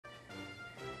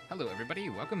Hello everybody,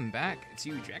 welcome back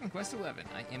to Dragon Quest XI.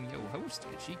 I am your host,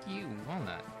 Cheeky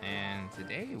Walnut, and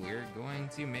today we're going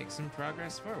to make some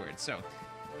progress forward. So,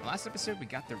 last episode we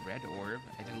got the red orb,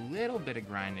 I did a little bit of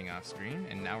grinding off screen,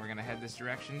 and now we're going to head this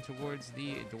direction towards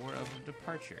the door of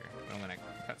departure. But I'm going to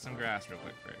cut some grass real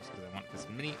quick first, because I want as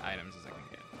many items as I can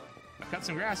get. I'll cut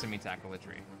some grass and me tackle a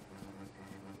tree.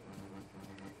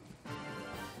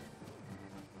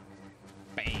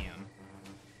 Bam!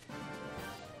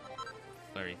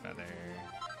 Flurry Feather,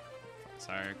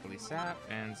 Sarkly Sap,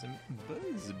 and some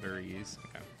Buzzberries.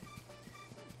 Okay.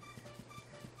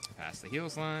 Past the Heal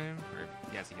Slime, or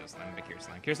yeah, it's a Heal Slime, but Cure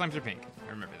Slime. Cure Slimes are pink. I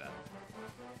remember that.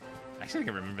 Actually, I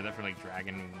can remember that for like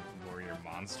Dragon Warrior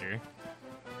Monster.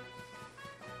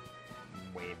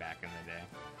 Way back in the day.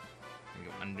 I'm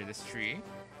gonna go under this tree.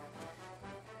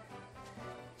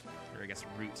 Or I guess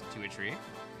root to a tree.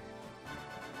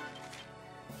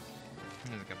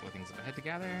 There's a couple of things up ahead to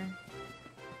gather.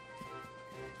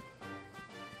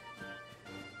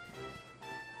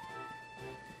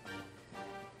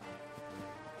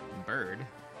 Bird.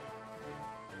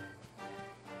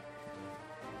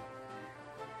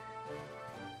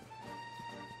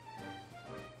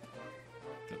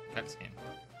 Oh, that's in.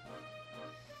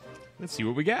 Let's see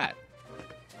what we got.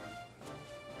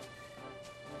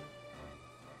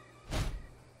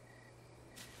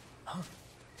 Huh?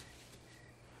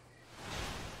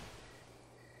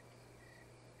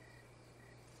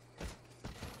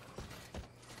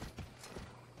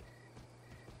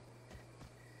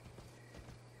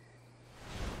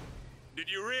 Did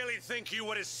you really think you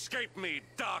would escape me,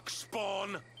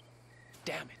 Darkspawn?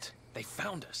 Damn it, they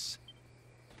found us.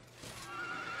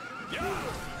 Yeah!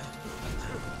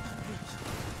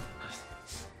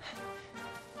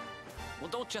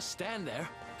 Well, don't just stand there.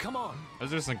 Come on.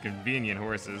 Those are some convenient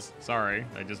horses. Sorry,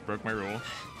 I just broke my rule.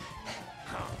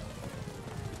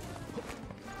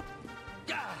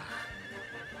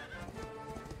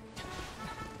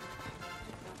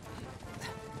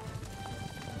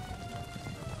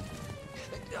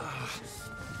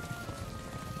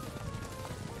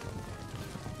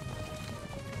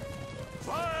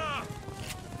 Fire!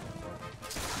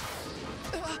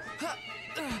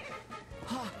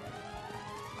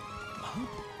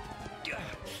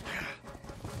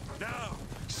 Now,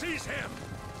 seize him!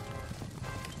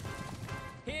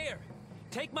 Here,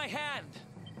 take my hand.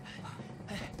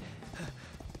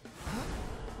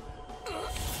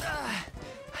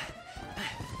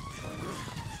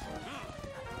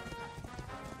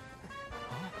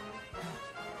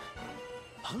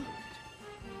 Huh?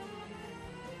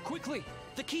 Quickly,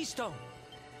 the keystone.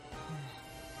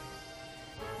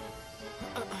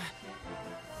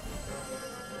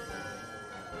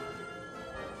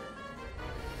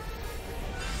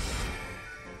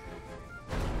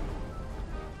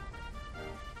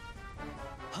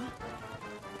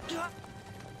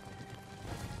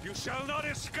 You shall not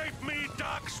escape me,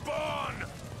 Darkspawn!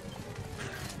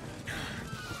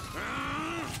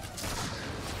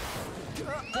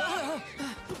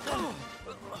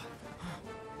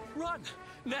 Run,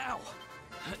 now!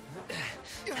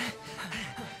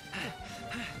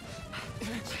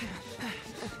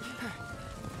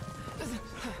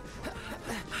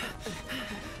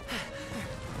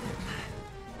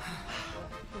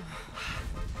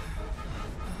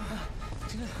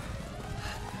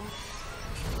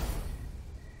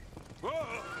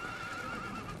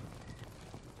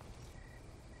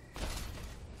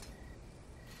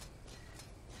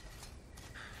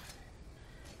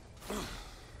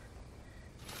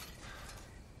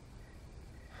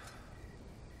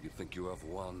 You think you have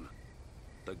won?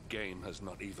 The game has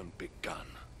not even begun.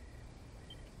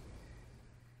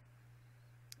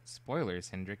 Spoilers,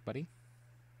 Hendrik, buddy.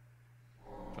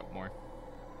 Oh, more.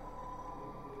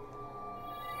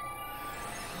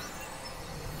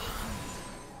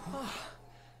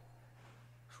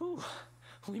 Whew,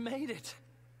 we made it.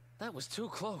 That was too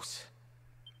close.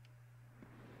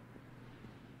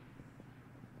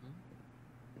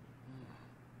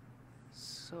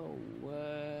 So,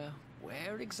 where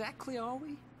exactly are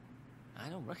we? I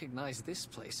don't recognize this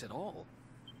place at all.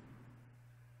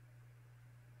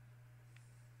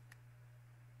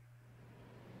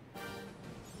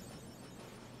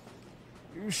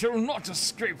 You shall not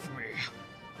escape me!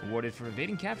 Awarded for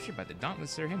evading capture by the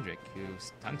dauntless Sir Hendrik, who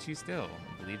stunts you still,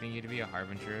 believing you to be a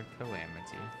harbinger of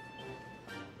calamity.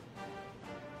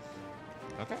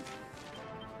 Okay.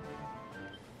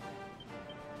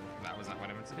 That was not what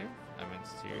I meant to do. I meant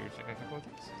to check a couple of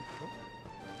things. Cool.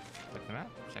 Click the map,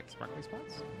 check sparkly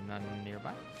spots. None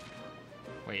nearby.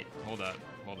 Wait, hold up,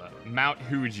 hold up. Mount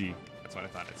Fuji. That's what I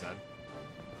thought it said.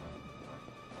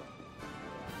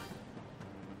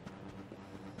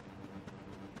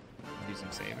 do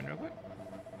some saving real quick.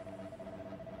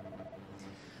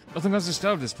 Nothing has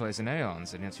disturbed this place in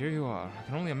aeons, and yet here you are. I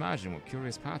can only imagine what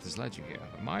curious path has led you here,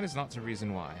 but mine is not to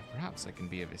reason why. Perhaps I can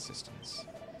be of assistance.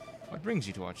 What brings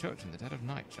you to our church in the dead of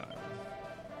night, child?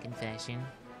 Confession.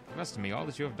 Confess to me all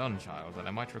that you have done, child, that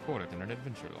I might record it in an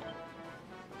adventure log.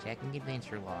 Checking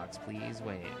adventure logs, please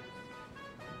wait.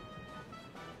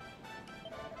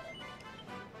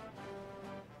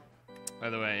 By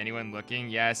the way, anyone looking?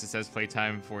 Yes, it says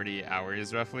playtime 40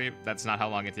 hours roughly. That's not how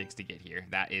long it takes to get here.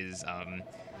 That is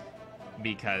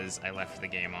because I left the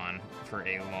game on for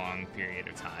a long period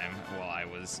of time while I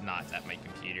was not at my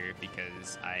computer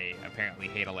because I apparently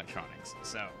hate electronics.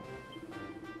 So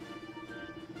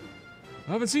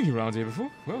I haven't seen you around here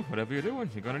before. Well, whatever you're doing,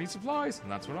 you're gonna need supplies,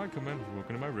 and that's where I come in.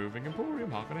 Working in my roving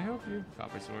emporium. How can I help you?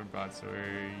 Copper sword,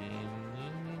 broadsword.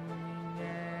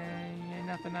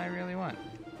 Nothing I really want.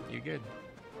 You good?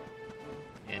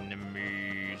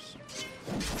 Enemies.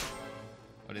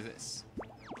 What is this?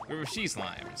 River she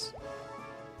slimes.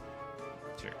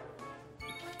 Sure.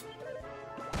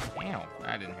 Ow,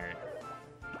 that didn't hurt.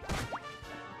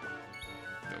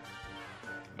 Nope.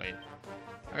 Wait.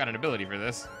 I got an ability for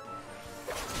this.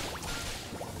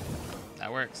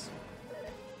 That works.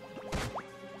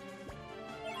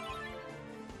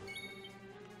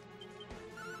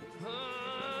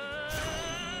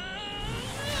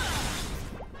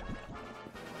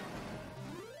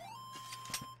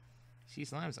 She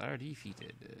slimes are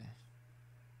defeated.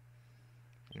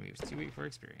 Enemy was too weak for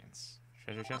experience.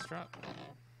 Treasure chest drop.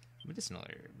 Medicinal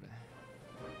herb.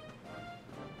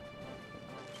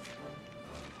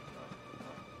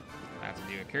 I have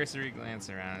to do a cursory glance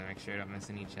around to make sure I don't miss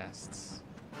any chests.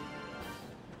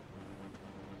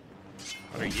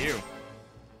 What are you?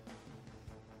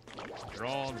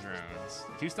 Draw drones.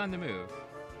 Too stunned to move.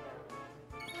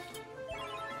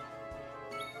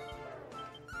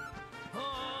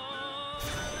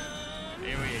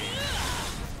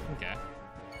 Okay.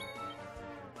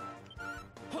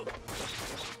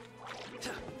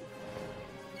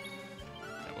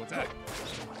 Double attack.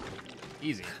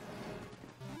 Easy.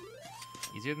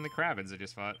 Easier than the Krabbins I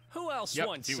just fought. Who else Yep,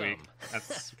 wants too some? weak.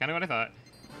 That's kind of what I thought.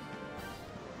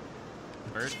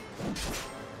 Bird.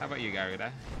 How about you,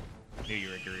 Garuda? I knew you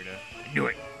were Garuda. I knew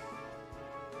it!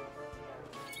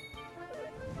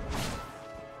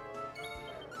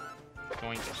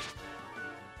 Doink.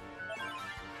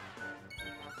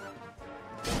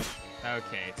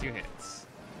 Okay, 2 hits.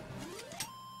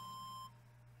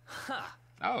 Huh.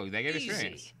 Oh, they gave Easy.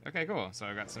 experience. Okay, cool. So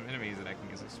I've got some enemies that I can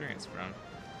get experience from.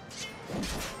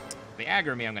 If they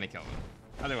aggro me, I'm gonna kill them.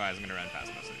 Otherwise, I'm gonna run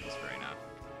past most of these for right now.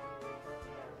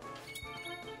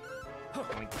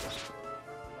 Doink.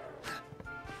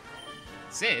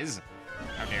 Sizz!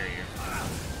 How dare you?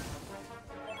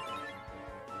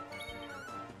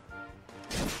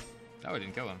 Oh, it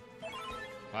didn't kill him.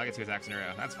 Well, I get 2 attacks in a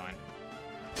row. That's fine.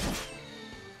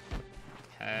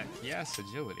 Heck yes,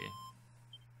 agility.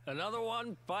 Another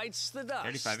one bites the dust.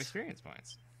 35 experience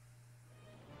points.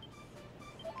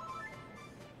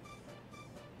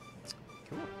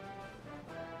 Cool.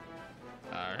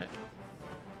 Alright.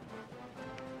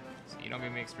 So you don't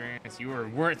give me experience. You are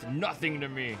worth nothing to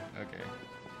me. Okay.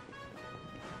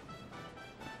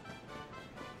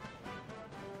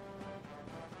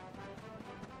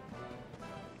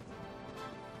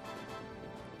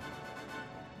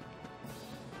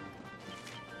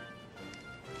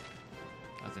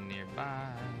 Nothing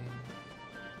nearby.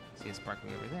 See a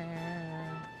sparkling over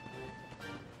there.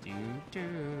 Do do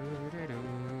do do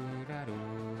da do.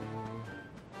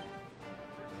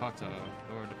 Hotto.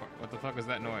 Lord, what the fuck was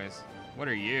that noise? What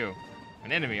are you?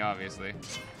 An enemy, obviously.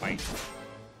 Fight.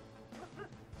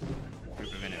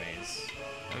 Group of enemies.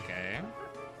 Okay.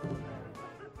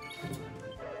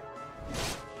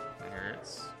 That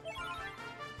hurts.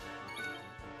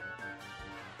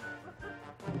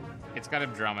 It's got a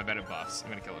drum. I bet it buffs. I'm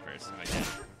gonna kill it first if I can.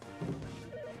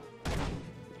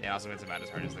 Yeah, also it's about as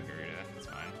hard as the Garuda. It's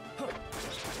fine.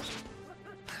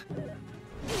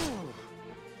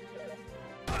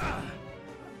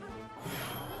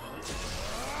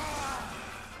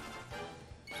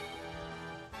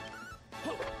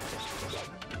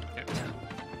 Okay.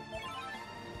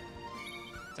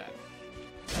 Attack.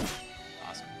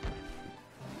 Awesome.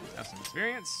 Have some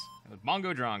experience. With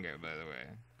Bongo Drongo, by the way.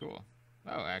 Cool.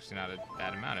 Oh, actually not a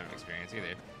bad amount of experience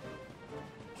either.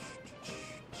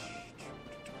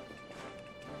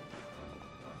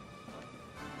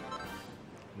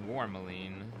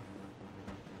 Warmaline.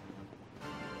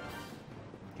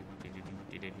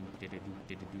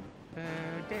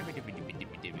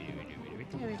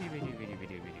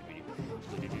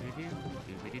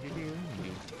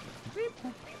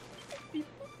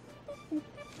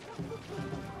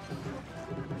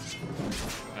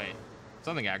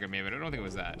 something aggroed me, but I don't think it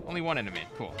was that. Only one enemy.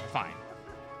 Cool. Fine.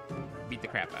 Beat the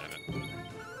crap out of it.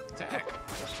 Attack.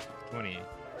 20.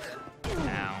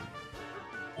 Ow.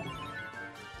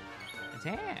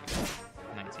 Attack.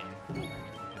 19.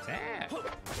 Attack.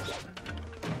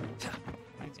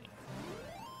 19.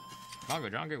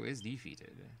 Mongo Drongo is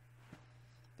defeated.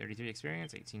 33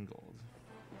 experience, 18 gold.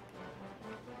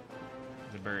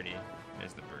 The birdie.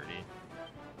 There's the birdie.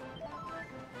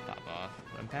 Pop off.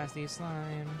 Run past these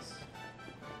slimes.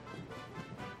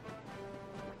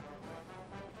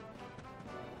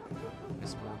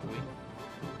 Miss Warbley.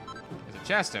 There's a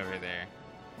chest over there.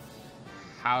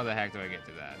 How the heck do I get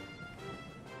to that?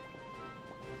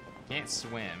 Can't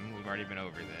swim. We've already been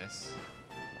over this.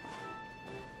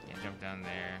 Can't jump down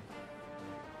there.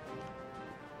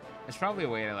 There's probably a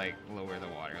way to like lower the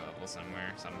water level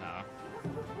somewhere, somehow.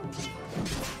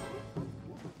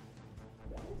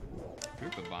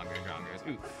 Group of Bongo Drongos.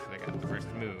 Oof, they got the first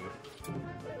move.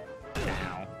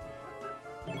 Ow.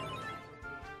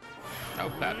 Oh,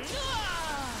 that.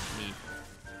 Neat.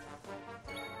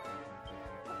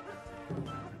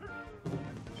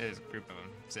 There's a group of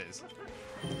them. Says.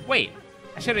 Wait!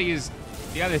 I should have used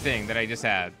the other thing that I just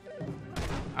had.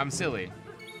 I'm silly.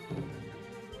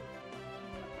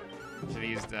 Should have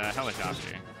used the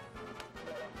helicopter.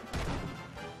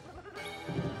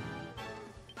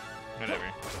 Whatever.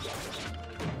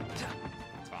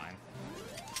 It's fine.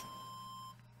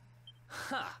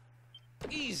 Ha!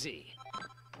 Easy.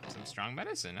 Some strong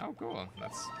medicine. Oh, cool.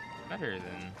 That's better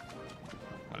than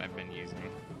what I've been using.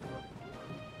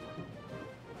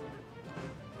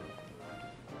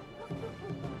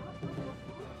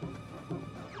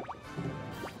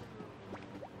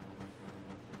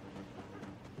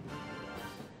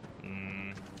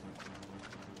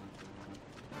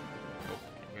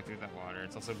 That water.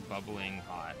 It's also bubbling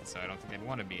hot, so I don't think I'd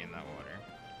want to be in that water.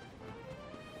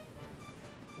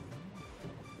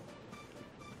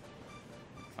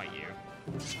 Fight you.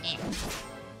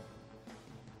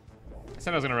 I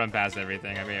said I was gonna run past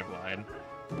everything. I may have lied.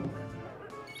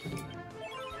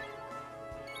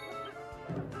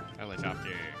 Helicopter.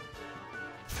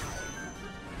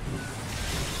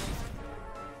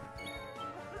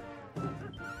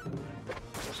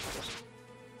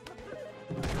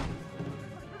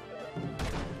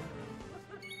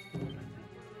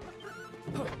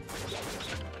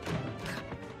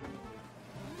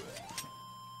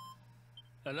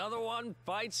 Another one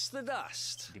bites the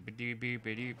dust.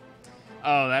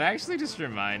 Oh, that actually just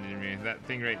reminded me, that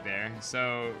thing right there.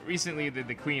 So recently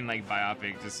the Queen like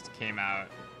biopic just came out,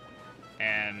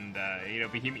 and you know,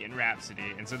 Bohemian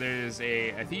Rhapsody, and so there's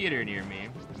a theater near me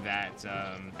that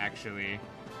actually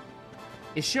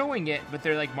is showing it, but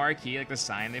they're like marquee, like the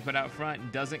sign they put out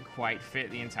front doesn't quite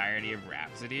fit the entirety of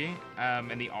Rhapsody,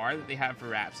 and the R that they have for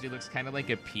Rhapsody looks kind of like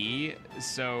a P.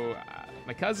 So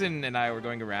my cousin and I were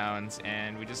going around,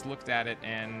 and we just looked at it,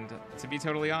 and to be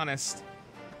totally honest,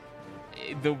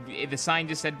 the sign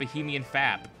just said Bohemian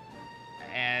Fap,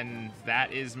 and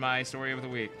that is my story of the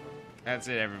week. That's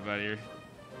it, everybody.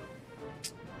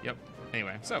 Yep.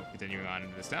 Anyway, so continuing on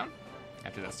into this town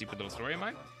after that stupid little story of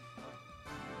mine.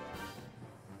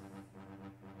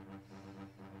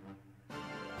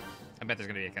 I bet there's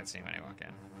gonna be a cutscene when I walk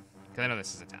in, because I know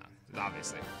this is a town.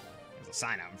 Obviously, there's a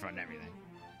sign out in front and everything.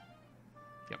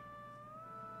 Yep.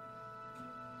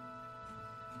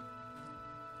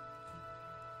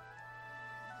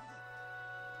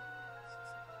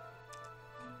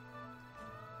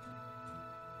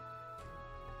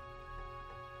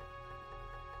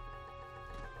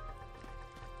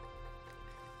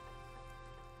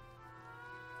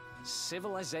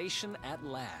 Civilization at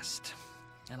last.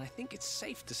 And I think it's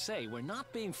safe to say we're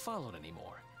not being followed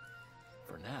anymore.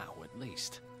 For now, at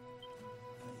least.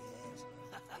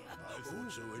 I thought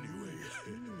so anyway.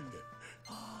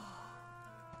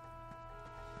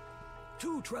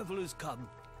 Two travelers come.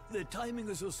 Their timing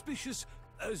is auspicious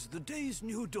as the day's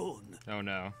new dawn. Oh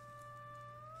no.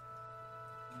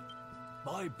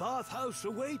 My bathhouse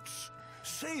awaits.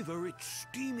 Savor its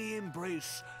steamy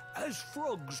embrace as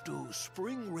frogs do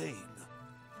spring rain.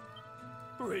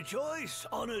 Rejoice,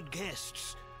 honored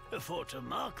guests, for to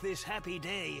mark this happy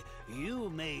day, you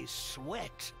may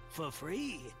sweat for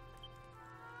free.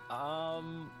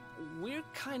 We're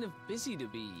kind of busy to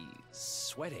be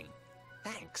sweating.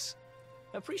 Thanks.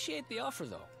 Appreciate the offer,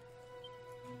 though.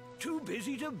 Too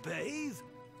busy to bathe?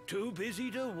 Too busy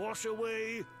to wash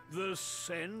away the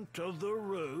scent of the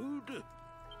road?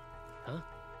 Huh?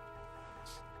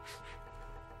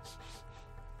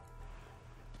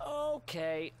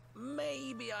 Okay,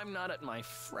 maybe I'm not at my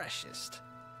freshest.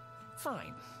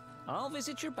 Fine. I'll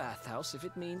visit your bathhouse if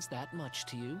it means that much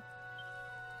to you.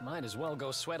 Might as well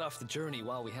go sweat off the journey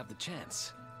while we have the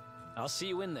chance. I'll see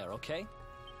you in there, okay?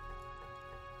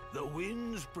 The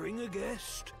winds bring a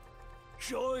guest.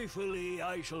 Joyfully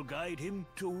I shall guide him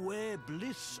to where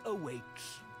bliss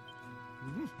awaits.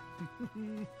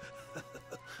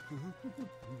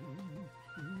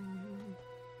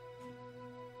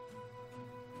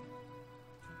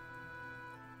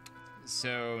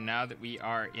 So now that we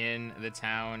are in the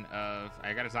town of...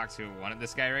 I gotta talk to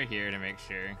this guy right here to make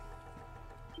sure.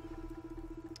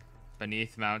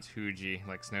 Beneath Mount Fuji,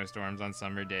 like snowstorms on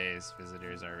summer days,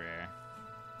 visitors are rare.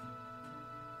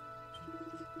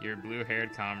 Your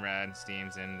blue-haired comrade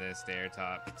steams in the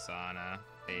stair-top sauna.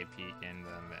 They peek in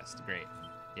the mist. Great.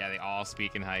 Yeah, they all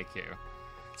speak in haiku.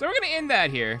 So we're going to end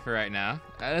that here for right now.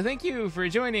 Thank you for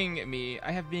joining me.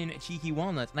 I have been Cheeky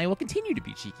Walnut, and I will continue to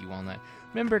be Cheeky Walnut.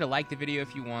 Remember to like the video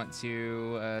if you want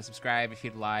to, subscribe if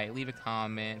you'd like, leave a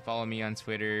comment, follow me on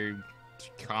Twitter,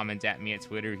 comment at me at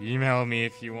Twitter, email me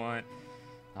if you want.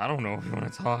 I don't know if you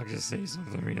want to talk, just say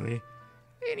something really.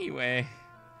 Anyway,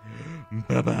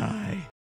 bye-bye.